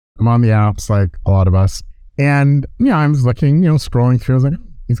I'm on the apps like a lot of us. And I was looking, scrolling through. I was like,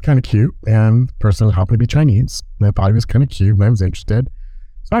 he's kind of cute. And the person happened to be Chinese. And I thought he was kind of cute and I was interested.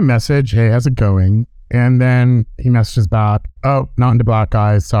 So I messaged, hey, how's it going? And then he messages back, oh, not into black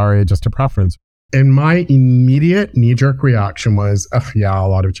guys. Sorry, just a preference. And my immediate knee-jerk reaction was, yeah, a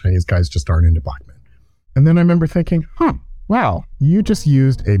lot of Chinese guys just aren't into black men. And then I remember thinking, wow, you just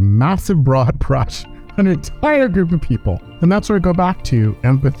used a massive broad brush on an entire group of people. And that's where I go back to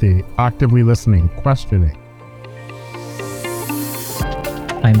empathy, actively listening, questioning.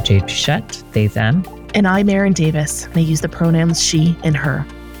 I'm Jade Pichette, they, them. And I'm Erin Davis. I use the pronouns she and her.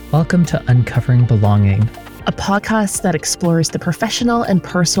 Welcome to Uncovering Belonging, a podcast that explores the professional and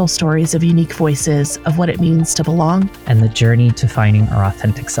personal stories of unique voices of what it means to belong and the journey to finding our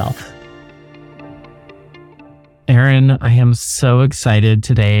authentic self. Erin, I am so excited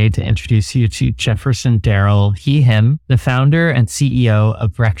today to introduce you to Jefferson Darrell, he, him, the founder and CEO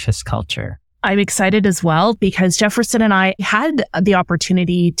of Breakfast Culture. I'm excited as well because Jefferson and I had the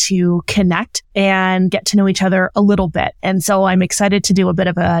opportunity to connect and get to know each other a little bit. And so I'm excited to do a bit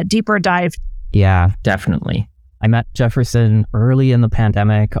of a deeper dive. Yeah, definitely. I met Jefferson early in the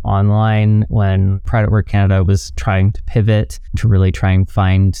pandemic online when Private Work Canada was trying to pivot to really try and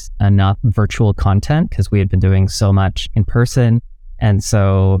find enough virtual content because we had been doing so much in person. And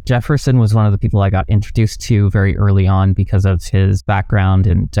so Jefferson was one of the people I got introduced to very early on because of his background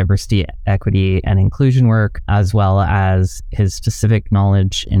in diversity, equity, and inclusion work, as well as his specific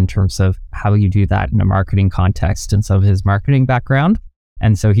knowledge in terms of how you do that in a marketing context and some of his marketing background.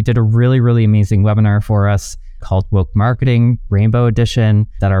 And so he did a really, really amazing webinar for us called Woke Marketing Rainbow Edition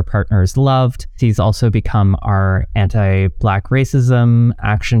that our partners loved. He's also become our anti-Black racism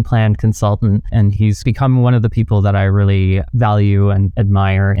action plan consultant, and he's become one of the people that I really value and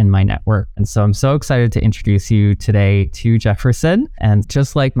admire in my network. And so I'm so excited to introduce you today to Jefferson, and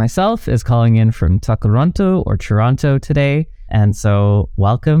just like myself is calling in from Toronto or Toronto today. And so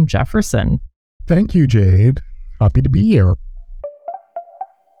welcome, Jefferson. Thank you, Jade. Happy to be here.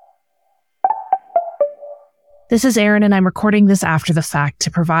 This is Erin, and I'm recording this after the fact to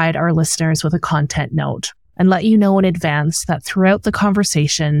provide our listeners with a content note and let you know in advance that throughout the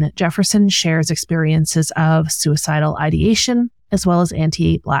conversation, Jefferson shares experiences of suicidal ideation as well as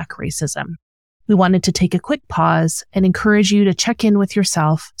anti-Black racism. We wanted to take a quick pause and encourage you to check in with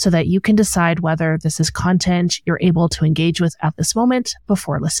yourself so that you can decide whether this is content you're able to engage with at this moment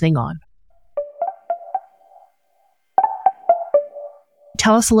before listening on.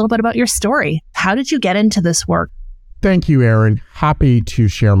 Tell us a little bit about your story. How did you get into this work? Thank you, Erin. Happy to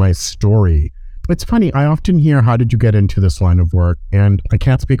share my story. It's funny, I often hear, how did you get into this line of work? And I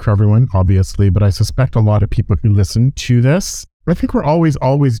can't speak for everyone, obviously, but I suspect a lot of people who listen to this, I think we're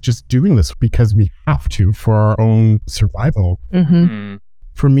always just doing this because we have to for our own survival. Mm-hmm.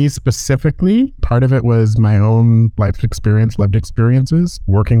 For me specifically, part of it was my own lived experiences,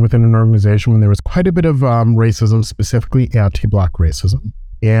 working within an organization when there was quite a bit of racism, specifically anti-Black racism.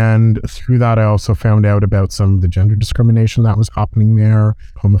 And through that, I also found out about some of the gender discrimination that was happening there,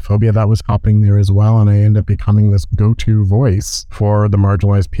 homophobia that was happening there as well. And I ended up becoming this go-to voice for the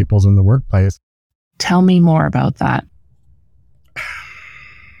marginalized peoples in the workplace. Tell me more about that.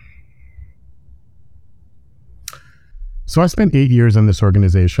 So I spent 8 years in this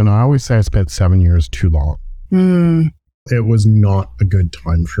organization. I always say I spent 7 years too long. It was not a good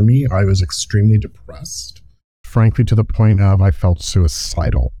time for me. I was extremely depressed, frankly, to the point of I felt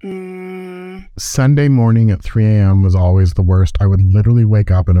suicidal. Sunday morning at 3 a.m. was always the worst. I would literally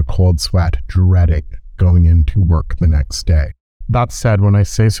wake up in a cold sweat, dreading going into work the next day. That said, when I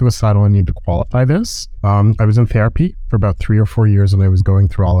say suicidal, I need to qualify this. I was in therapy for about 3 or 4 years and I was going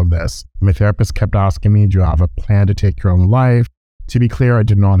through all of this. My therapist kept asking me, do you have a plan to take your own life? To be clear, I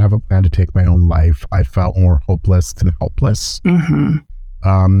did not have a plan to take my own life. I felt more hopeless than helpless.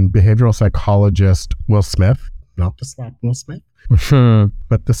 Behavioral psychologist Will Smith, not to slap Will Smith,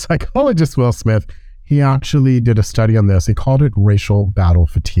 but the psychologist Will Smith, he actually did a study on this. He called it racial battle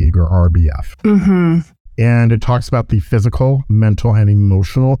fatigue, or RBF. And it talks about the physical, mental, and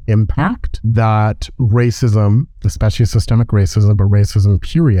emotional impact that racism, especially systemic racism, but racism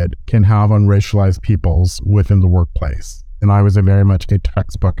period, can have on racialized peoples within the workplace. And I was very much a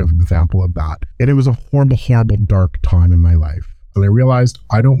textbook example of that. And it was a horrible, horrible, dark time in my life. And I realized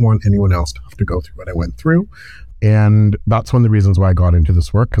I don't want anyone else to have to go through what I went through. And that's one of the reasons why I got into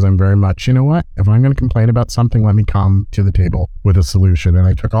this work, because I'm very much, you know what, if I'm going to complain about something, let me come to the table with a solution. And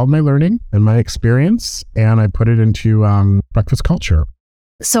I took all my learning and my experience and I put it into breakfast culture.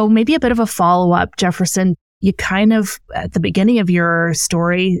 So maybe a bit of a follow-up, Jefferson. You kind of, at the beginning of your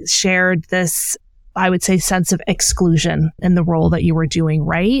story, shared this I would say, sense of exclusion in the role that you were doing,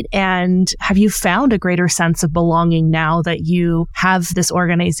 right? And have you found a greater sense of belonging now that you have this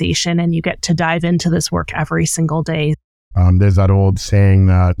organization and you get to dive into this work every single day? There's that old saying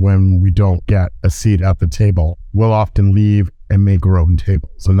that when we don't get a seat at the table, we'll often leave and make our own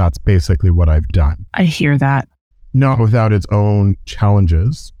tables. And that's basically what I've done. I hear that. Not without its own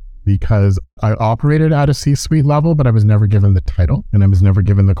challenges, because I operated at a C-suite level, but I was never given the title and I was never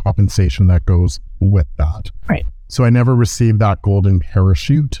given the compensation that goes with that. Right. So I never received that golden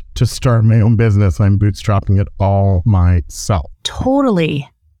parachute to start my own business. I'm bootstrapping it all myself. Totally.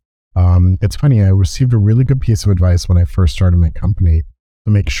 It's funny, I received a really good piece of advice when I first started my company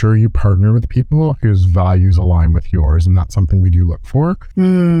to make sure you partner with people whose values align with yours. And that's something we do look for.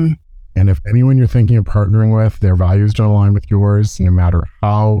 And if anyone you're thinking of partnering with, their values don't align with yours, no matter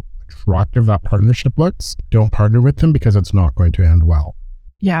how attractive that partnership looks, don't partner with them because it's not going to end well.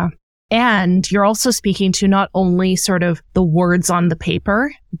 Yeah. And you're also speaking to not only sort of the words on the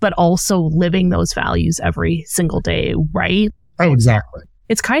paper, but also living those values every single day, right? Oh, exactly.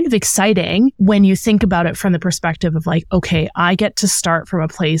 It's kind of exciting when you think about it from the perspective of like, okay, I get to start from a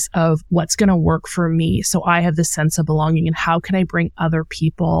place of what's going to work for me. So I have this sense of belonging, and how can I bring other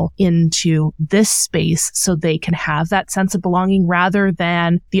people into this space so they can have that sense of belonging, rather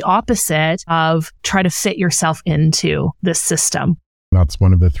than the opposite of try to fit yourself into this system. That's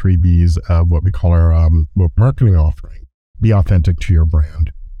one of the 3 B's of what we call our marketing offering. Be authentic to your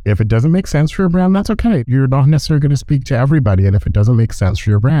brand. If it doesn't make sense for your brand, that's okay. You're not necessarily going to speak to everybody. And if it doesn't make sense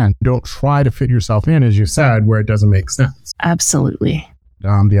for your brand, don't try to fit yourself in, as you said, where it doesn't make sense. Absolutely.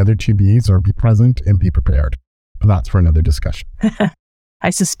 The other 2 B's are be present and be prepared. But that's for another discussion.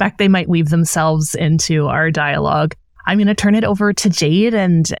 I suspect they might weave themselves into our dialogue. I'm going to turn it over to Jade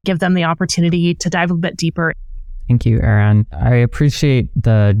and give them the opportunity to dive a bit deeper. Thank you, Erin. I appreciate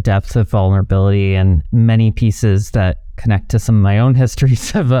the depth of vulnerability and many pieces that connect to some of my own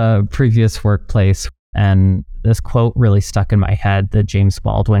histories of a previous workplace. And this quote really stuck in my head, the James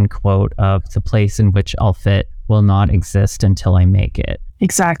Baldwin quote of "the place in which I'll fit will not exist until I make it."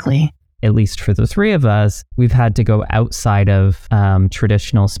 Exactly. At least for the 3 of us, we've had to go outside of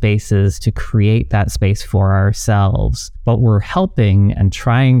traditional spaces to create that space for ourselves, but we're helping and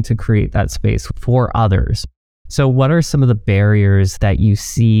trying to create that space for others. So what are some of the barriers that you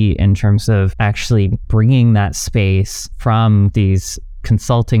see in terms of actually bringing that space from these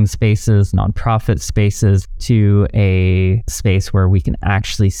consulting spaces, nonprofit spaces, to a space where we can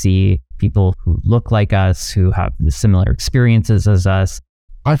actually see people who look like us, who have the similar experiences as us?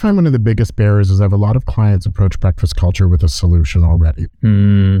 I find one of the biggest barriers is I have a lot of clients approach breakfast culture with a solution already.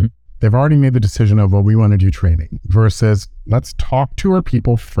 They've already made the decision of, well, we want to do training, versus let's talk to our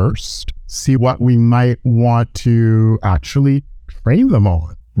people first, see what we might want to actually train them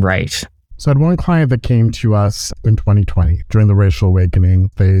on. Right. So I had one client that came to us in 2020 during the racial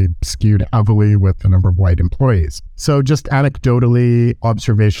awakening. They skewed heavily with the number of white employees. So just anecdotally,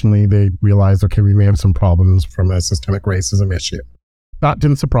 observationally, they realized, okay, we may have some problems from a systemic racism issue. That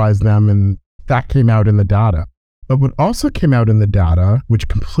didn't surprise them, and that came out in the data. But what also came out in the data, which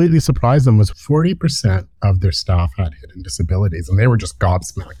completely surprised them, was 40% of their staff had hidden disabilities. And they were just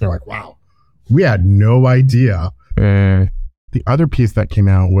gobsmacked. They're like, wow, we had no idea. The other piece that came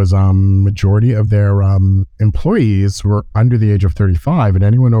out was majority of their employees were under the age of 35. And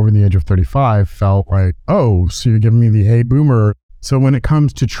anyone over the age of 35 felt like, oh, so you're giving me the hey boomer. So when it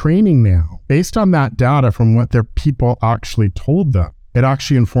comes to training now, based on that data from what their people actually told them, it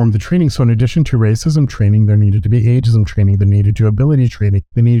actually informed the training. So in addition to racism training, there needed to be ageism training, there needed to ability training,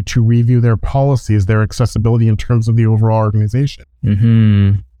 they needed to review their policies, their accessibility in terms of the overall organization.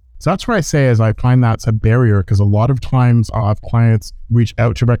 So that's where I say is I find that's a barrier, because a lot of times I'll have clients reach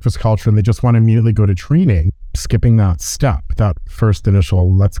out to breakfast culture and they just want to immediately go to training, skipping that step, that first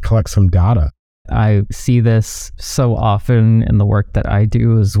initial, let's collect some data. I see this so often in the work that I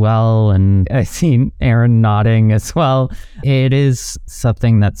do as well. And I see Erin nodding as well. It is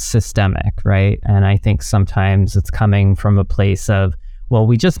something that's systemic, right? And I think sometimes it's coming from a place of, well,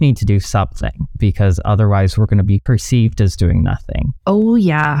 we just need to do something because otherwise we're going to be perceived as doing nothing. Oh,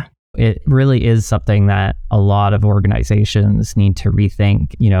 yeah. It really is something that a lot of organizations need to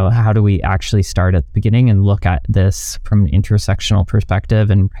rethink. You know, how do we actually start at the beginning and look at this from an intersectional perspective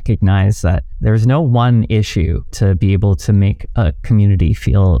and recognize that there's no one issue to be able to make a community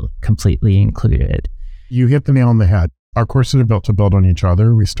feel completely included. You hit the nail on the head. Our courses are built to build on each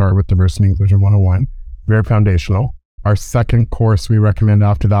other. We start with Diversity and Inclusion 101, very foundational. Our second course we recommend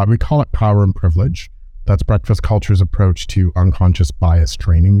after that, we call it Power and Privilege. That's breakfast culture's approach to unconscious bias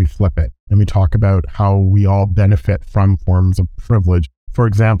training. We flip it and we talk about how we all benefit from forms of privilege For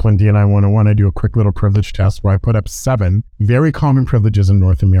example, in D&I 101, I do a quick little privilege test where I put up 7 very common privileges in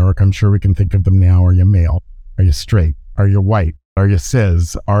North America. I'm sure we can think of them now. Are you male? Are you straight? Are you white? Are you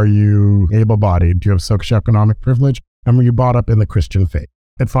cis? Are you able-bodied? Do you have socioeconomic privilege? And were you brought up in the Christian faith?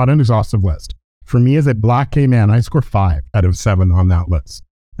 It's not an exhaustive list. For me, as a Black gay man, I score 5 out of 7 on that list.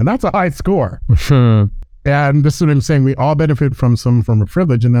 And that's a high score. And this is what I'm saying. We all benefit from some form of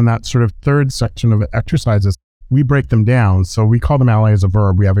privilege. And then that sort of third section of exercises, we break them down. So we call them ally as a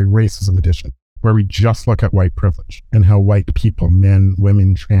verb. We have a racism edition where we just look at white privilege and how white people, men,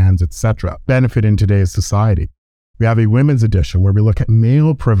 women, trans, etc., benefit in today's society. We have a women's edition where we look at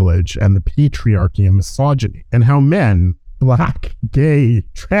male privilege and the patriarchy and misogyny and how men, Black, gay,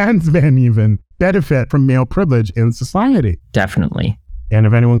 trans men even, benefit from male privilege in society. Definitely. And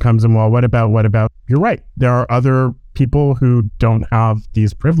if anyone comes in, well, what about, you're right. There are other people who don't have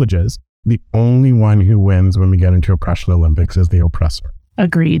these privileges. The only one who wins when we get into oppression Olympics is the oppressor.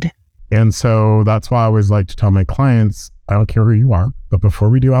 Agreed. And so that's why I always like to tell my clients, I don't care who you are, but before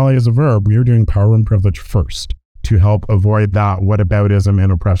we do ally as a verb, we are doing power and privilege first to help avoid that whataboutism in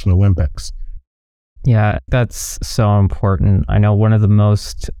oppression Olympics. Yeah, that's so important. I know one of the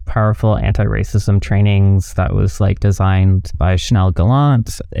most powerful anti-racism trainings that was designed by Chanel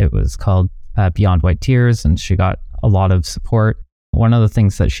Gallant, it was called Beyond White Tears, and she got a lot of support. One of the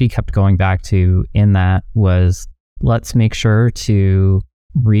things that she kept going back to in that was, let's make sure to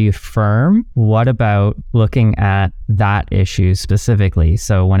reaffirm what about looking at that issue specifically.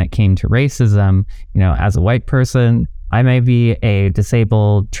 So when it came to racism, as a white person, I may be a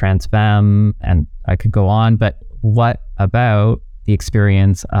disabled trans femme, and I could go on, but what about the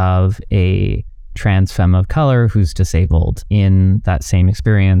experience of a trans femme of color who's disabled in that same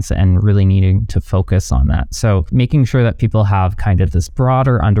experience, and really needing to focus on that. So making sure that people have kind of this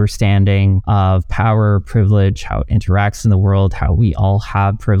broader understanding of power, privilege, how it interacts in the world, how we all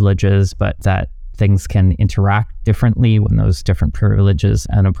have privileges, but that things can interact differently when those different privileges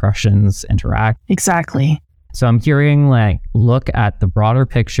and oppressions interact. Exactly. So I'm hearing look at the broader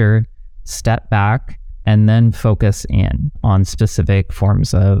picture, step back, and then focus in on specific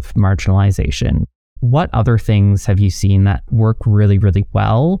forms of marginalization. What other things have you seen that work really, really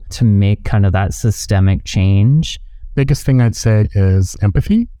well to make kind of that systemic change? Biggest thing I'd say is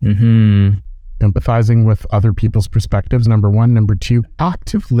empathy. Empathizing with other people's perspectives, number 1. Number 2,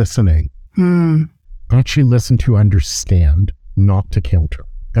 active listening. Actually listen to understand, not to counter.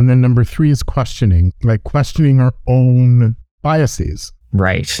 And then number 3 is questioning, questioning our own biases.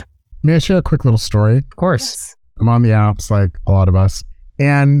 Right. May I share a quick little story? Of course. I'm on the apps like a lot of us.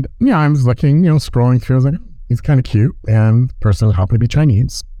 And I was looking, scrolling through. I was like, he's kind of cute. And the person happened to be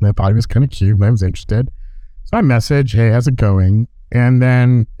Chinese. And I thought he was kind of cute and I was interested. So I messaged, hey, how's it going? And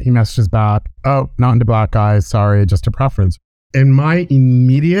then he messages back, oh, not into Black guys. Sorry, just a preference. And my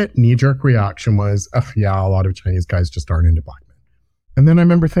immediate knee-jerk reaction was, yeah, a lot of Chinese guys just aren't into Black men. And then I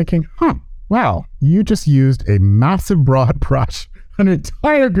remember thinking, wow, you just used a massive broad brush an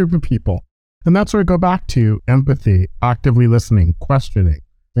entire group of people. And that's where I go back to empathy, actively listening, questioning.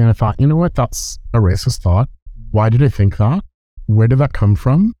 And I thought, you know what? That's a racist thought. Why did I think that? Where did that come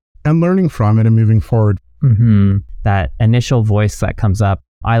from? And learning from it and moving forward. That initial voice that comes up,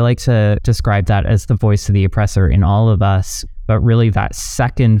 I like to describe that as the voice of the oppressor in all of us, but really that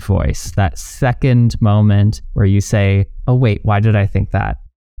second voice, that second moment where you say, oh, wait, why did I think that?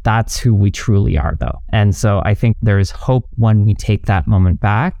 That's who we truly are, though. And so I think there's hope when we take that moment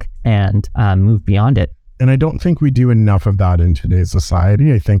back and move beyond it. And I don't think we do enough of that in today's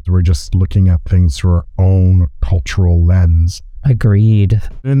society. I think we're just looking at things through our own cultural lens. Agreed.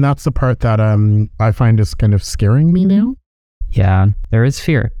 And that's the part that I find is kind of scaring me now. Yeah, there is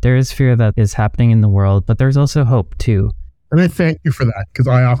fear. There is fear that is happening in the world, but there's also hope too. And I thank you for that, because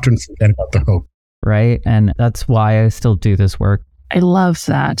I often forget about the hope. Right. And that's why I still do this work. I love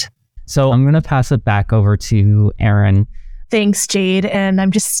that. So I'm going to pass it back over to Erin. Thanks, Jade. And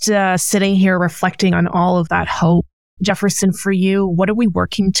I'm just sitting here reflecting on all of that hope. Jefferson, for you, what are we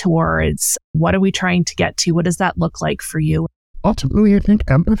working towards? What are we trying to get to? What does that look like for you? Ultimately, I think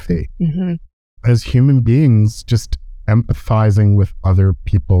empathy. As human beings, just empathizing with other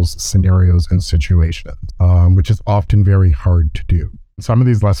people's scenarios and situations, which is often very hard to do. Some of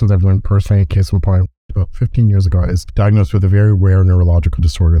these lessons I've learned personally. Case in point, about 15 years ago, I was diagnosed with a very rare neurological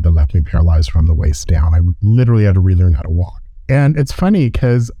disorder that left me paralyzed from the waist down. I literally had to relearn how to walk. And it's funny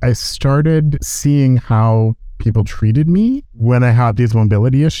because I started seeing how people treated me when I had these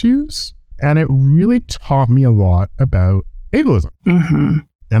mobility issues. And it really taught me a lot about ableism.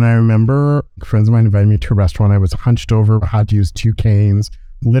 And I remember friends of mine invited me to a restaurant. I was hunched over, had to use 2 canes,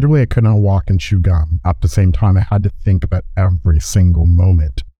 Literally, I could not walk and chew gum at the same time. I had to think about every single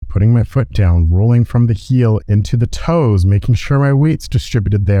moment. Putting my foot down, rolling from the heel into the toes, making sure my weight's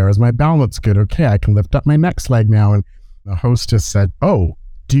distributed there. Is my balance good? Okay, I can lift up my next leg now. And the hostess said, "Oh,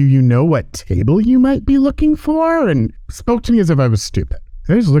 do you know what table you might be looking for?" And spoke to me as if I was stupid.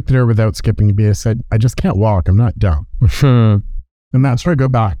 I just looked at her without skipping a beat. I said, "I just can't walk. I'm not dumb." And that's where I go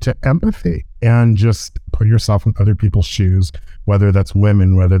back to empathy and just put yourself in other people's shoes, whether that's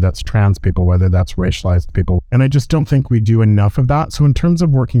women, whether that's trans people, whether that's racialized people. And I just don't think we do enough of that. So in terms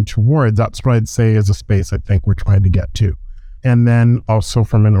of working towards, that's what I'd say is a space I think we're trying to get to. And then also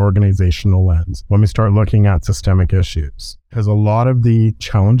from an organizational lens, when we start looking at systemic issues, because a lot of the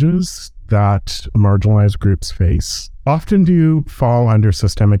challenges that marginalized groups face often do fall under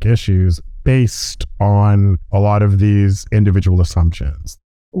systemic issues based on a lot of these individual assumptions.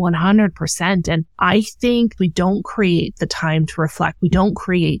 100%. And I think we don't create the time to reflect. We don't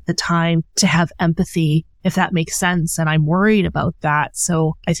create the time to have empathy, if that makes sense. And I'm worried about that.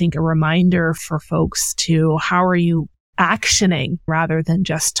 So I think a reminder for folks to how are you actioning rather than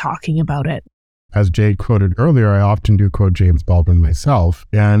just talking about it. As Jade quoted earlier, I often do quote James Baldwin myself.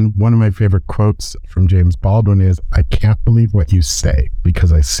 And one of my favorite quotes from James Baldwin is, "I can't believe what you say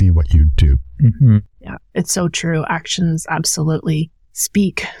because I see what you do." Mm-hmm. Yeah, it's so true. Actions absolutely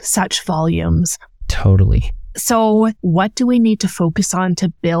speak such volumes. Totally. So what do we need to focus on to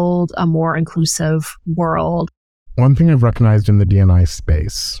build a more inclusive world? One thing I've recognized in the D&I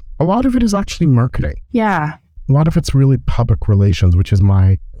space, a lot of it is actually marketing. Yeah. A lot of it's really public relations, which is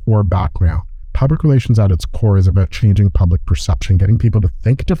my core background. Public relations at its core is about changing public perception, getting people to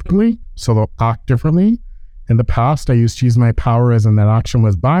think differently so they'll act differently. In the past, I used to use my power as in that action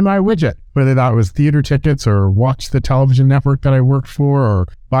was buy my widget, whether that was theater tickets or watch the television network that I worked for or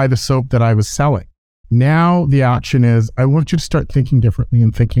buy the soap that I was selling. Now the action is, I want you to start thinking differently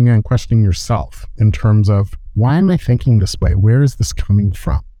and thinking and questioning yourself in terms of, why am I thinking this way? Where is this coming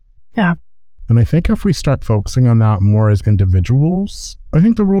from? Yeah. And I think if we start focusing on that more as individuals, I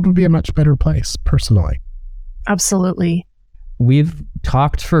think the world would be a much better place, personally. Absolutely. We've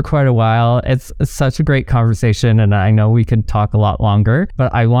talked for quite a while. It's such a great conversation, and I know we could talk a lot longer,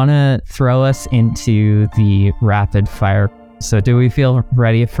 but I want to throw us into the rapid fire. So do we feel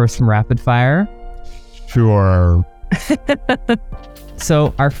ready for some rapid fire? Sure.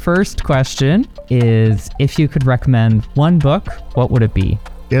 So our first question is, if you could recommend one book, what would it be?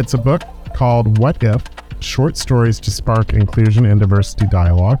 It's a book called What If? Short Stories to Spark Inclusion and Diversity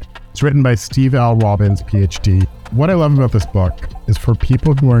Dialogue. It's written by Steve L. Robbins, PhD. What I love about this book is for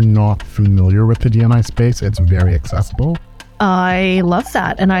people who are not familiar with the D&I space, it's very accessible. I love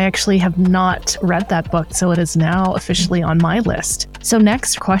that. And I actually have not read that book, so it is now officially on my list. So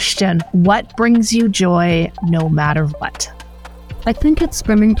next question, what brings you joy no matter what? I think it's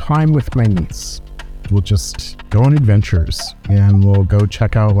spending time with my niece. We'll just go on adventures and we'll go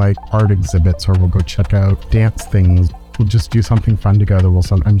check out like art exhibits or we'll go check out dance things. We'll just do something fun together. We'll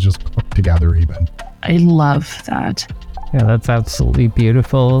sometimes just cook together even. I love that. Yeah, that's absolutely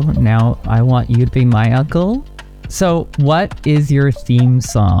beautiful. Now I want you to be my uncle. So what is your theme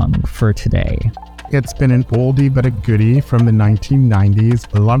song for today? It's been an oldie but a goodie from the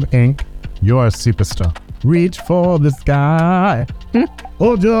 1990s. Love Inc. You're a superstar. Reach for the sky.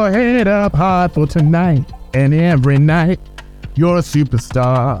 Hold your head up high for tonight and every night. You're a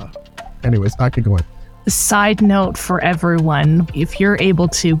superstar. Anyways, I could go on. Side note for everyone, if you're able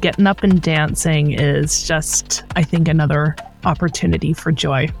to, getting up and dancing is just, I think, another opportunity for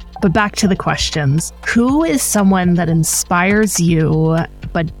joy. But back to the questions. Who is someone that inspires you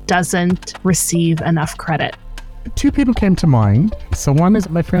but doesn't receive enough credit? Two people came to mind. So one is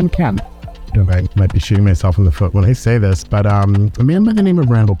my friend Ken. I might be shooting myself in the foot when I say this, but a man by the name of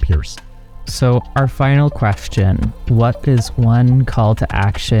Randall Pierce. So our final question, what is one call to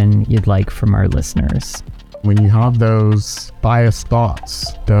action you'd like from our listeners? When you have those biased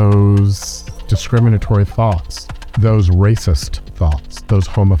thoughts, those discriminatory thoughts, those racist thoughts, those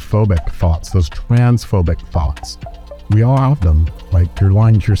homophobic thoughts, those transphobic thoughts, we all have them. Like, you're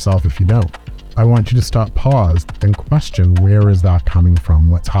lying to yourself if you don't. I want you to stop, pause, and question, where is that coming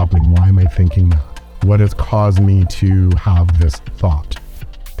from? What's happening? Why am I thinking that? What has caused me to have this thought?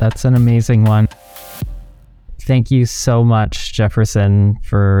 That's an amazing one. Thank you so much, Jefferson,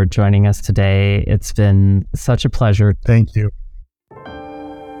 for joining us today. It's been such a pleasure. Thank you.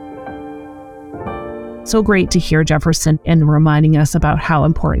 So great to hear Jefferson and reminding us about how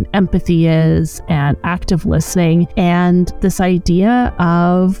important empathy is and active listening and this idea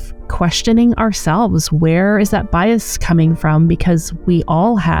of questioning ourselves. Where is that bias coming from? Because we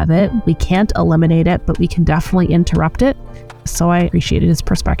all have it. We can't eliminate it, but we can definitely interrupt it. So I appreciated his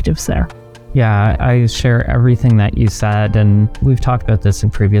perspectives there. Yeah, I share everything that you said, and we've talked about this in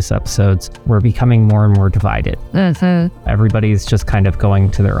previous episodes. We're becoming more and more divided. Everybody's just kind of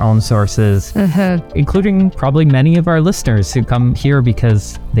going to their own sources, including probably many of our listeners who come here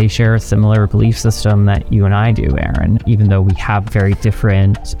because they share a similar belief system that you and I do, Aaron, even though we have very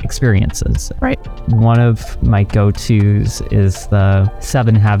different experiences. Right. One of my go-tos is the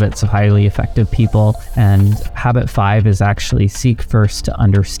 7 Habits of Highly Effective People, and habit 5 is actually seek first to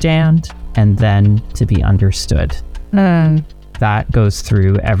understand and then to be understood. That goes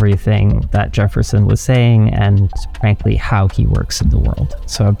through everything that Jefferson was saying and frankly how he works in the world.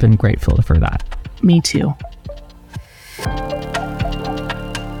 So I've been grateful for that. Me too.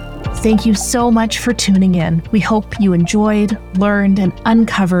 Thank you so much for tuning in. We hope you enjoyed, learned, and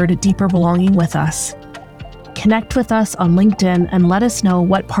uncovered deeper belonging with us. Connect with us on LinkedIn and let us know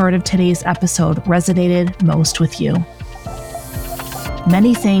what part of today's episode resonated most with you.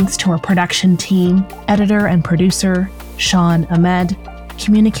 Many thanks to our production team, editor and producer, Sean Ahmed,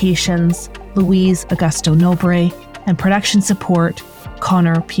 communications, Louise Augusto-Nobre, and production support,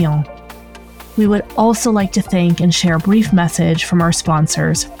 Connor Pion. We would also like to thank and share a brief message from our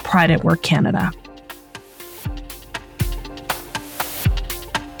sponsors, Pride at Work Canada.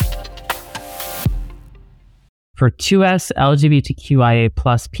 For 2S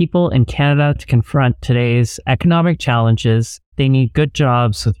LGBTQIA+ people in Canada to confront today's economic challenges, they need good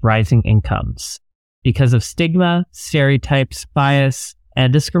jobs with rising incomes. Because of stigma, stereotypes, bias,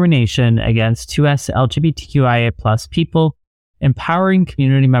 and discrimination against 2S LGBTQIA+ people, empowering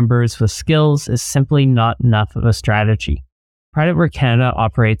community members with skills is simply not enough of a strategy. Pride at Work Canada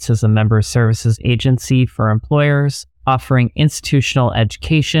operates as a member services agency for employers, offering institutional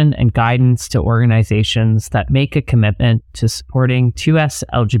education and guidance to organizations that make a commitment to supporting 2S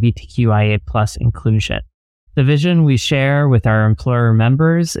LGBTQIA+ inclusion. The vision we share with our employer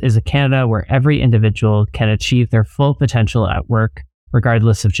members is a Canada where every individual can achieve their full potential at work,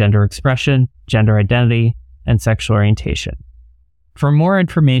 regardless of gender expression, gender identity, and sexual orientation. For more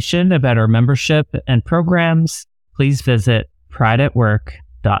information about our membership and programs, please visit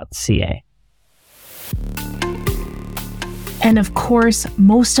prideatwork.ca. And of course,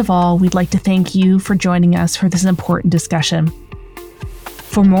 most of all, we'd like to thank you for joining us for this important discussion.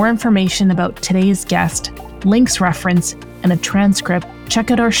 For more information about today's guest, links referenced, and a transcript,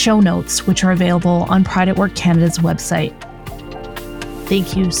 check out our show notes, which are available on Pride at Work Canada's website.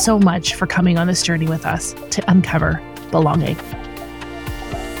 Thank you so much for coming on this journey with us to uncover belonging.